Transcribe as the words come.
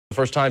The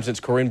first time since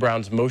Corrine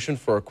Brown's motion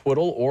for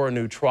acquittal or a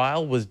new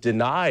trial was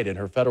denied in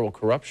her federal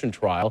corruption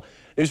trial.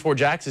 News 4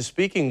 Jax is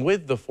speaking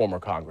with the former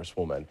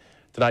Congresswoman.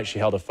 Tonight she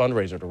held a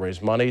fundraiser to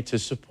raise money to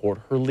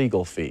support her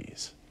legal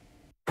fees.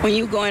 When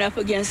you're going up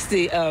against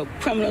the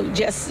criminal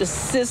justice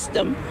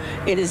system,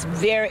 it is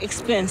very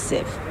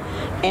expensive.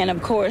 And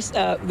of course,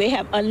 they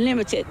have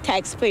unlimited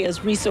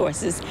taxpayers'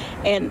 resources.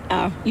 And,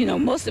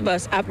 most of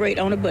us operate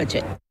on a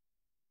budget.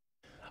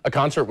 A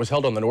concert was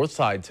held on the north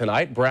side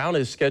tonight. Brown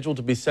is scheduled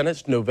to be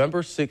sentenced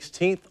November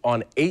 16th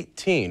on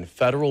 18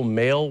 federal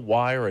mail,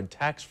 wire, and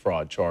tax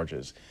fraud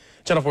charges.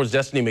 Channel 4's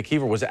Destiny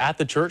McKeever was at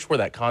the church where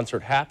that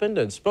concert happened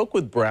and spoke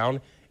with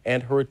Brown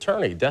and her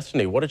attorney.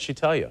 Destiny, what did she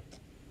tell you?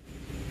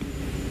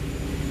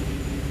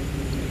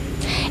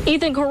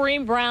 Ethan,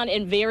 Corrine Brown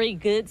in very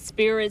good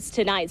spirits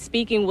tonight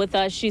speaking with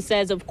us. She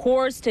says, of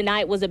course,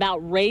 tonight was about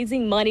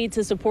raising money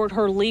to support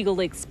her legal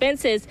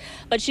expenses,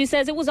 but she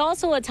says it was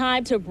also a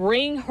time to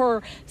bring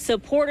her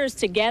supporters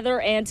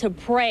together and to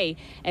pray.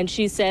 And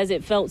she says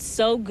it felt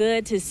so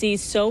good to see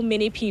so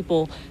many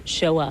people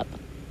show up.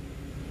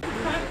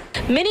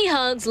 Many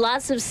hugs,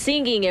 lots of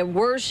singing and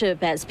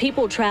worship as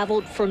people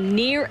traveled from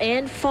near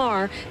and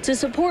far to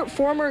support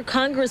former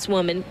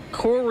Congresswoman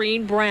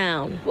Corrine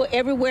Brown. Well,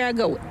 everywhere I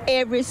go,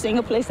 every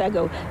single place I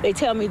go, they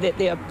tell me that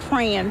they're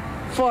praying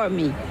for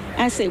me.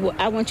 I say, well,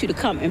 I want you to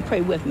come and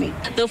pray with me.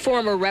 The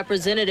former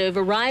representative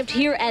arrived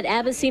here at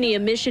Abyssinia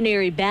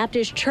Missionary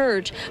Baptist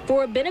Church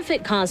for a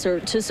benefit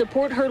concert to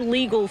support her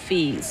legal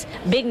fees.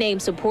 Big-name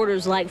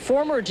supporters like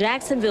former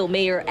Jacksonville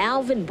Mayor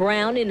Alvin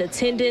Brown in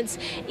attendance,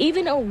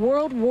 even a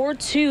World War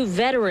II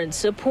veteran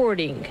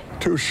supporting.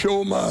 To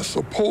show my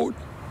support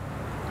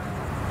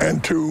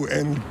and to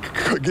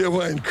give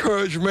her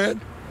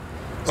encouragement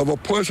of a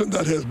person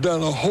that has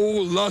done a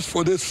whole lot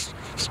for this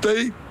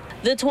state.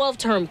 The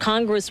 12-term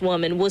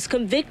Congresswoman was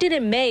convicted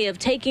in May of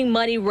taking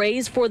money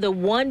raised for the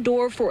One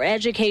Door for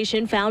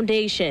Education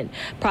Foundation.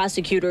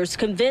 Prosecutors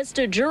convinced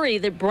a jury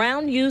that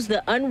Brown used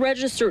the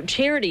unregistered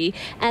charity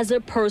as a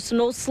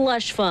personal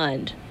slush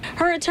fund.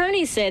 Her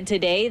attorney said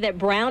today that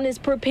Brown is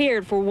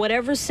prepared for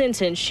whatever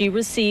sentence she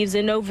receives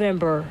in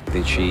November.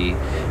 That she,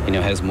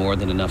 has more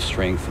than enough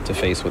strength to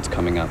face what's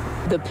coming up.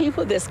 The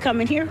people that's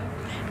coming here,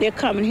 they're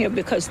coming here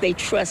because they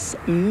trust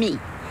me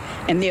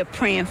and they're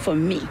praying for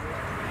me.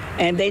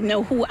 And they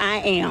know who I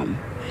am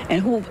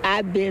and who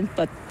I've been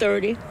for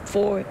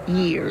 34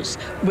 years,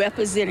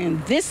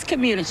 representing this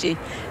community,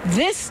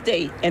 this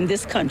state, and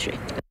this country.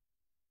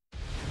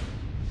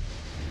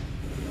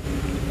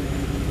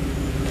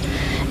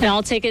 And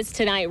all tickets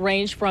tonight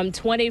range from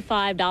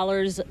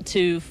 $25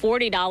 to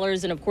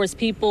 $40. And of course,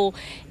 people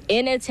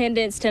in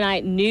attendance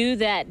tonight knew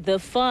that the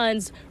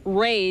funds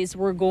raised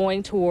were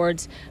going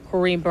towards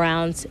Corrine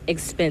Brown's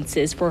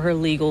expenses for her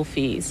legal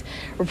fees.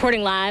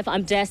 Reporting live,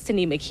 I'm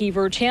Destiny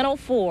McKeever, Channel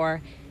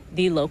 4,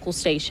 the local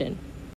station.